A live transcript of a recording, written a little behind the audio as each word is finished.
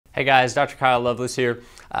Hey guys, Dr. Kyle Loveless here.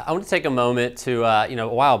 I want to take a moment to, a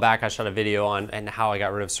while back I shot a video on and how I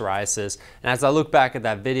got rid of psoriasis. And as I look back at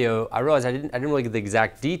that video, I realized I didn't really get the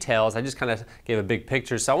exact details. I just kind of gave a big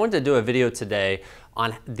picture. So I wanted to do a video today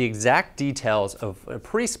on the exact details of,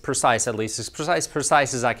 pretty precise at least, as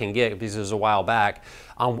precise as I can get because it was a while back,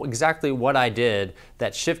 on exactly what I did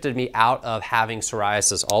that shifted me out of having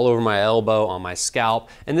psoriasis all over my elbow, on my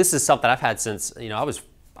scalp. And this is something I've had since, I was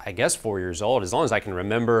 4 years old, as long as I can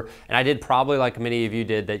remember. And I did probably like many of you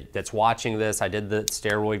did that's watching this. I did the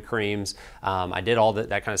steroid creams. I did all that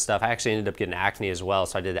kind of stuff. I actually ended up getting acne as well.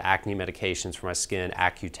 So I did the acne medications for my skin,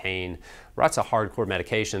 Accutane, lots of hardcore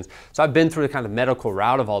medications. So I've been through the kind of medical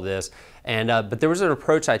route of all this. And but there was an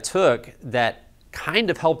approach I took that kind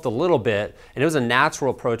of helped a little bit, and it was a natural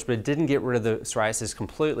approach, but it didn't get rid of the psoriasis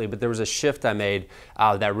completely. But there was a shift I made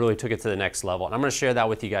that really took it to the next level. And I'm gonna share that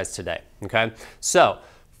with you guys today, okay? So,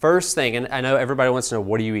 first thing, and I know everybody wants to know,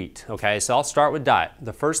 what do you eat? Okay, so I'll start with diet.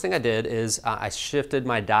 The first thing I did is I shifted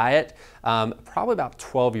my diet probably about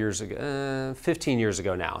 12 years ago, 15 years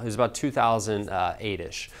ago now. It was about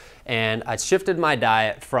 2008-ish. And I shifted my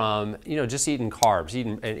diet from, just eating carbs,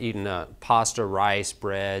 eating pasta, rice,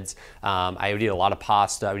 breads. I would eat a lot of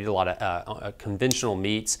pasta. I would eat a lot of conventional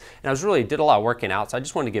meats. And did a lot of working out, so I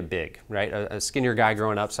just wanted to get big, right? A skinnier guy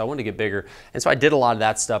growing up, so I wanted to get bigger. And so I did a lot of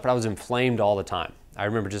that stuff, but I was inflamed all the time. I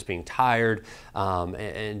remember just being tired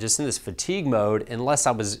and just in this fatigue mode.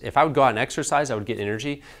 If I would go out and exercise, I would get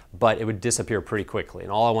energy, but it would disappear pretty quickly.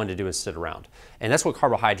 And all I wanted to do was sit around. And that's what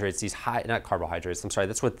carbohydrates,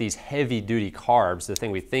 that's what these heavy duty carbs, the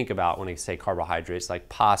thing we think about when we say carbohydrates, like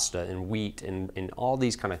pasta and wheat and all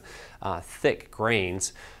these kind of thick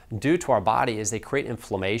grains, do to our body is they create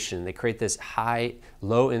inflammation. They create this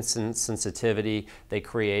low insulin sensitivity. They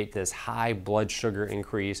create this high blood sugar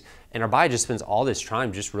increase. And our body just spends all this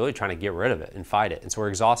time just really trying to get rid of it and fight it. And so we're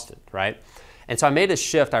exhausted, right? And so I made a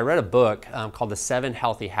shift. I read a book called The 7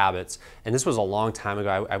 Healthy Habits. And this was a long time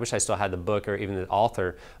ago. I wish I still had the book or even the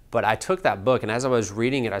author. But I took that book, and as I was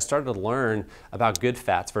reading it, I started to learn about good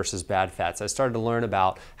fats versus bad fats. I started to learn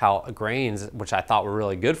about how grains, which I thought were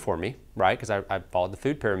really good for me, right, because I followed the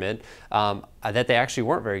food pyramid, that they actually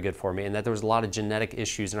weren't very good for me, and that there was a lot of genetic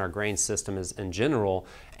issues in our grain system in general,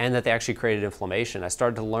 and that they actually created inflammation. I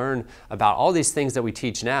started to learn about all these things that we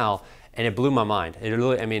teach now, and it blew my mind.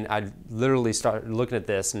 I literally started looking at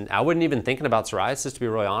this, and I wasn't even thinking about psoriasis, to be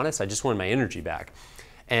really honest. I just wanted my energy back.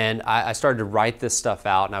 And I started to write this stuff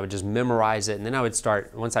out, and I would just memorize it. And then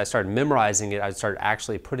once I started memorizing it, I would start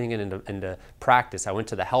actually putting it into practice. I went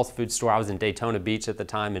to the health food store. I was in Daytona Beach at the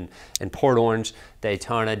time, in Port Orange,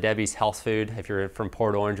 Daytona, Debbie's Health Food. If you're from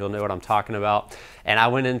Port Orange, you'll know what I'm talking about. And I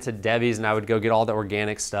went into Debbie's, and I would go get all the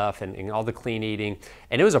organic stuff and all the clean eating.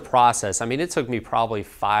 And it was a process. It took me probably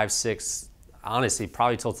 5, 6, honestly,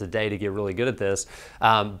 probably till today to get really good at this.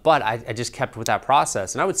 But I just kept with that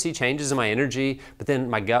process. And I would see changes in my energy, but then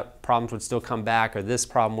my gut problems would still come back, or this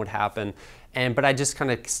problem would happen. But I just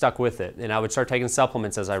kind of stuck with it. And I would start taking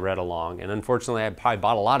supplements as I read along. And unfortunately, I probably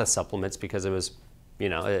bought a lot of supplements because it was,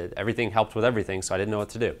 everything helped with everything, so I didn't know what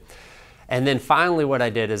to do. And then finally what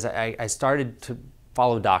I did is I started to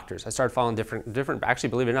follow doctors. I started following different, actually,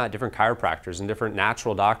 believe it or not, different chiropractors and different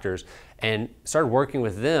natural doctors, and started working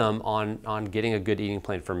with them on getting a good eating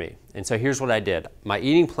plan for me. And so here's what I did. My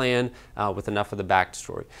eating plan, with enough of the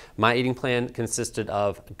backstory, my eating plan consisted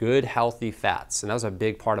of good, healthy fats, and that was a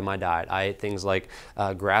big part of my diet. I ate things like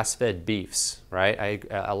grass-fed beefs, right? I ate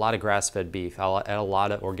a lot of grass-fed beef. I ate a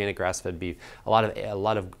lot of organic grass-fed beef, a lot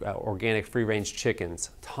of organic free-range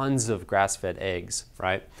chickens, tons of grass-fed eggs,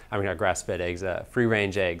 right? Not grass-fed eggs,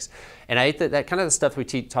 free-range eggs. And I ate that kind of the stuff we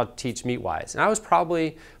teach meat-wise. And I was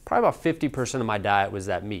probably about 50% of my diet was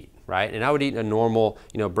that meat, right? And I would eat a normal,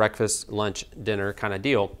 breakfast, lunch, dinner kind of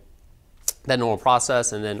deal, that normal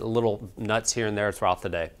process, and then little nuts here and there throughout the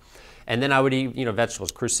day. And then I would eat,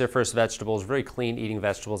 vegetables, cruciferous vegetables, very clean eating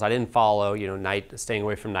vegetables. I didn't follow, staying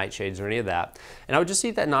away from nightshades or any of that. And I would just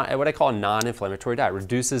eat that, what I call a non-inflammatory diet.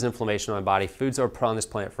 Reduces inflammation in my body. Foods are put on this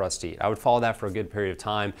planet for us to eat. I would follow that for a good period of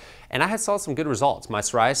time. And I saw some good results. My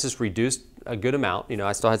psoriasis reduced a good amount.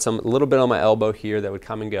 I still had a little bit on my elbow here that would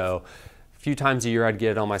come and go. A few times a year I'd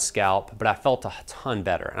get it on my scalp, but I felt a ton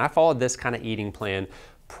better. And I followed this kind of eating plan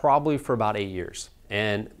probably for about 8 years.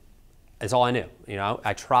 And it's all I knew.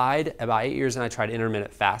 I tried about 8 years, and I tried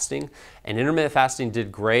intermittent fasting, and intermittent fasting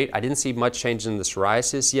did great. I didn't see much change in the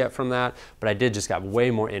psoriasis yet from that, but I did just got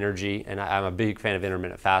way more energy, and I'm a big fan of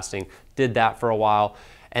intermittent fasting. Did that for a while,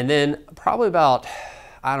 and then probably about,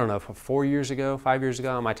 I don't know, 4 years ago, 5 years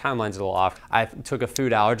ago, my timeline's a little off. I took a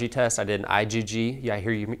food allergy test. I did an IgG. Yeah, I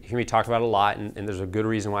hear me talk about it a lot, and there's a good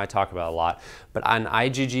reason why I talk about it a lot. But on an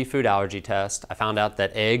IgG food allergy test, I found out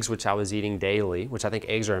that eggs, which I was eating daily, which I think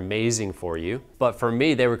eggs are amazing for you, but for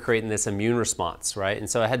me, they were creating this immune response, right? And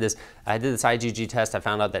so I did this IgG test. I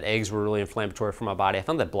found out that eggs were really inflammatory for my body. I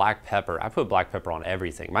found that black pepper, I put black pepper on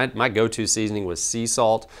everything. My go-to seasoning was sea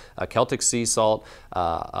salt, Celtic sea salt,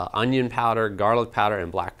 onion powder, garlic powder,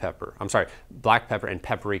 and black pepper. I'm sorry, black pepper and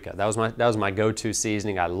paprika. That was my go-to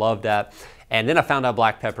seasoning. I loved that. And then I found out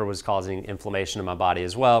black pepper was causing inflammation in my body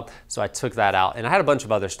as well, so I took that out. And I had a bunch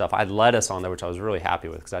of other stuff. I had lettuce on there, which I was really happy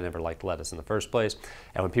with because I never liked lettuce in the first place.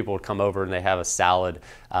 And when people would come over and they have a salad,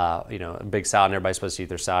 you know, a big salad, and everybody's supposed to eat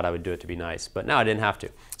their salad, I would do it to be nice. But now I didn't have to,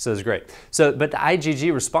 so it was great. So, but the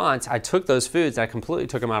IgG response, I took those foods, I completely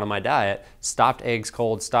took them out of my diet, stopped eggs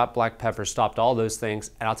cold, stopped black pepper, stopped all those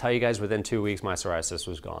things, and I'll tell you guys, within 2 weeks, my psoriasis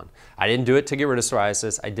was gone. I didn't do it to get rid of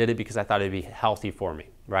psoriasis. I did it because I thought it'd be healthy for me.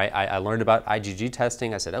 Right? I learned about IgG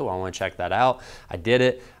testing. I said, oh, I want to check that out. I did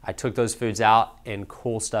it. I took those foods out and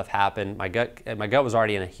cool stuff happened. My gut was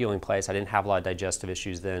already in a healing place. I didn't have a lot of digestive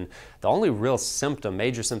issues then. The only real symptom,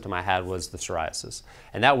 major symptom I had was the psoriasis.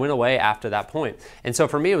 And that went away after that point. And so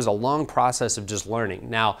for me, it was a long process of just learning.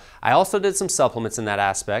 Now, I also did some supplements in that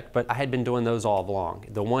aspect, but I had been doing those all along.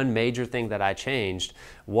 The one major thing that I changed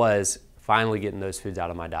was finally getting those foods out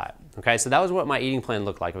of my diet. Okay, so that was what my eating plan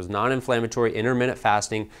looked like. It was non-inflammatory, intermittent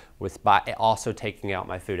fasting by also taking out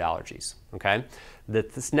my food allergies. Okay,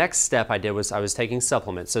 this next step I did was I was taking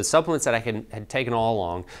supplements. So supplements that I had taken all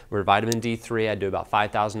along were vitamin D3. I'd do about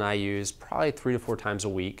 5,000 IUs, probably 3 to 4 times a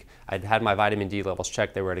week. I'd had my vitamin D levels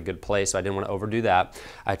checked. They were at a good place, so I didn't want to overdo that.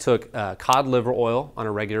 I took cod liver oil on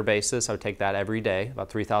a regular basis. I would take that every day, about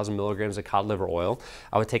 3,000 milligrams of cod liver oil.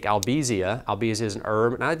 I would take albizia. Albizia is an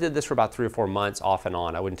herb, and I did this for about 3 or 4 months off and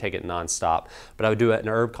on. I wouldn't take it nonstop, but I would do an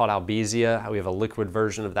herb called albizia. We have a liquid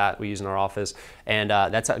version of that we use in our office, and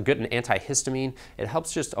that's a good antihistamine. It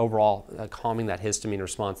helps just overall calming that histamine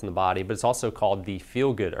response in the body, but it's also called the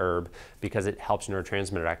feel-good herb because it helps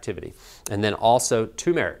neurotransmitter activity. And then also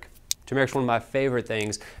turmeric. Turmeric's one of my favorite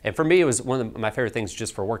things, and for me it was one of my favorite things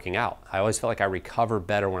just for working out. I always felt like I recovered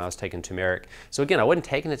better when I was taking turmeric. So again, I wasn't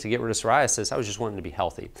taking it to get rid of psoriasis, I was just wanting to be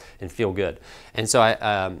healthy and feel good. And so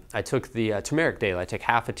I took the turmeric daily. I take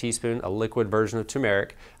half a teaspoon, a liquid version of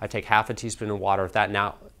turmeric. I take half a teaspoon of water with that.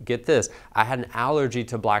 Now, get this, I had an allergy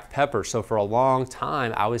to black pepper, so for a long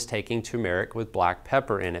time I was taking turmeric with black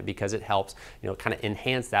pepper in it because it helps, you know, kind of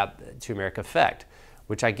enhance that turmeric effect,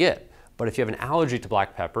 which I get. But if you have an allergy to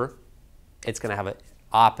black pepper, it's going to have an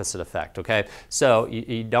opposite effect, okay? So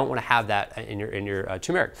you don't want to have that in your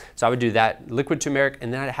turmeric. So I would do that liquid turmeric,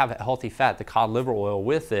 and then I'd have a healthy fat, the cod liver oil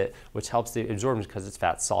with it, which helps the absorption because it's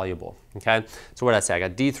fat soluble, okay? So what did I say? I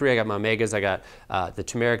got D3, I got my omegas, I got the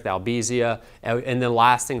turmeric, the albizia, and then the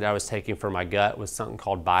last thing that I was taking for my gut was something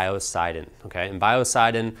called biocidin, okay? And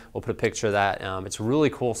biocidin, we'll put a picture of that. It's a really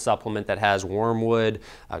cool supplement that has wormwood,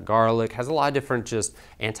 garlic, has a lot of different just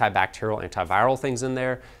antibacterial, antiviral things in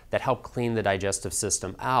there that help clean the digestive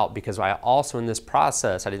system out, because I also in this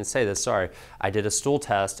process, I didn't say this, sorry, I did a stool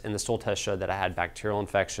test, and the stool test showed that I had bacterial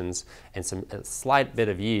infections and a slight bit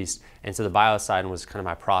of yeast, and so the biocidin was kind of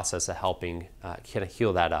my process of helping kind of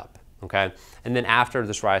heal that up. Okay, and then after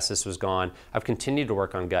the psoriasis was gone, I've continued to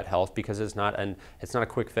work on gut health because it's not a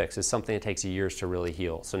quick fix. It's something that takes years to really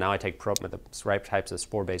heal. So now I take the right types of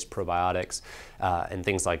spore-based probiotics and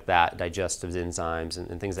things like that, digestive enzymes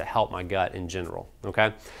and things that help my gut in general.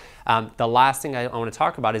 Okay. The last thing I want to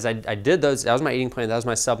talk about is I did those, that was my eating plan, that was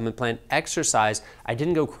my supplement plan. Exercise, I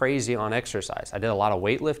didn't go crazy on exercise. I did a lot of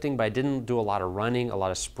weightlifting, but I didn't do a lot of running, a lot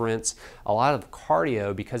of sprints, a lot of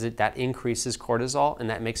cardio, because that increases cortisol, and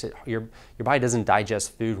that makes it, your body doesn't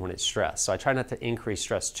digest food when it's stressed. So I try not to increase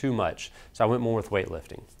stress too much. So I went more with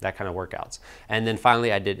weightlifting, that kind of workouts. And then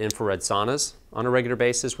finally I did infrared saunas on a regular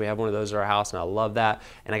basis. We have one of those at our house, and I love that.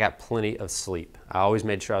 And I got plenty of sleep. I always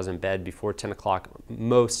made sure I was in bed before 10 o'clock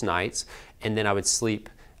most nights, and then I would sleep.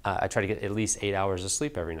 I try to get at least 8 hours of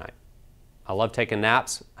sleep every night. I love taking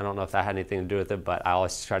naps. I don't know if that had anything to do with it, but I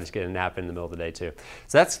always try to get a nap in the middle of the day too.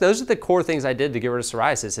 So those are the core things I did to get rid of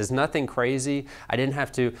psoriasis. It's nothing crazy. I didn't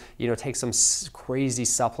have to, take some crazy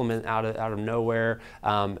supplement out of nowhere.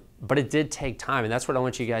 But it did take time, and that's what I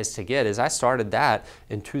want you guys to get. Is I started that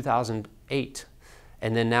in 2008.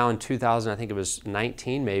 And then now in 2000, I think it was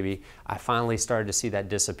 19 maybe, I finally started to see that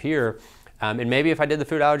disappear. And maybe if I did the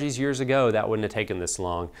food allergies years ago, that wouldn't have taken this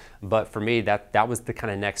long. But for me, that was the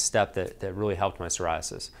kind of next step that really helped my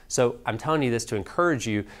psoriasis. So I'm telling you this to encourage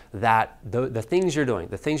you that the things you're doing,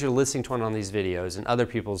 the things you're listening to on these videos and other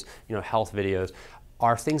people's health videos,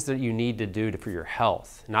 are things that you need to do for your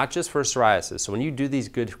health, not just for psoriasis. So when you do these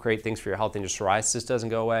good, great things for your health and your psoriasis doesn't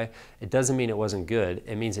go away, it doesn't mean it wasn't good.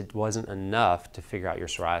 It means it wasn't enough to figure out your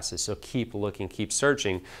psoriasis. So keep looking, keep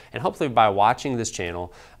searching, and hopefully by watching this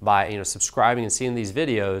channel, by subscribing and seeing these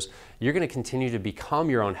videos, you're going to continue to become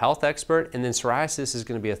your own health expert, and then psoriasis is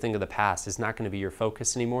going to be a thing of the past. It's not going to be your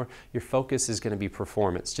focus anymore. Your focus is going to be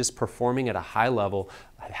performance, just performing at a high level,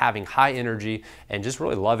 having high energy, and just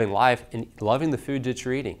really loving life and loving the food that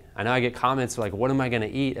you're eating. I know I get comments like, what am I going to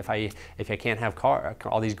eat if I can't have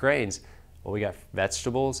all these grains? Well, we got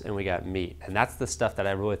vegetables and we got meat, and that's the stuff that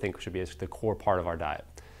I really think should be the core part of our diet.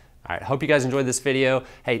 All right, hope you guys enjoyed this video.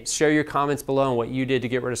 Hey, share your comments below on what you did to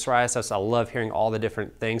get rid of psoriasis. I love hearing all the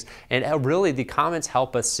different things. And really, the comments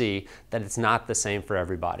help us see that it's not the same for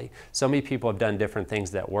everybody. So many people have done different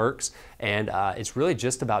things that works, and it's really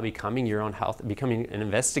just about becoming your own health, becoming an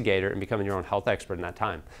investigator and becoming your own health expert in that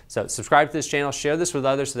time. So subscribe to this channel, share this with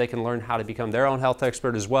others so they can learn how to become their own health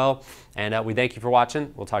expert as well. And we thank you for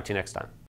watching. We'll talk to you next time.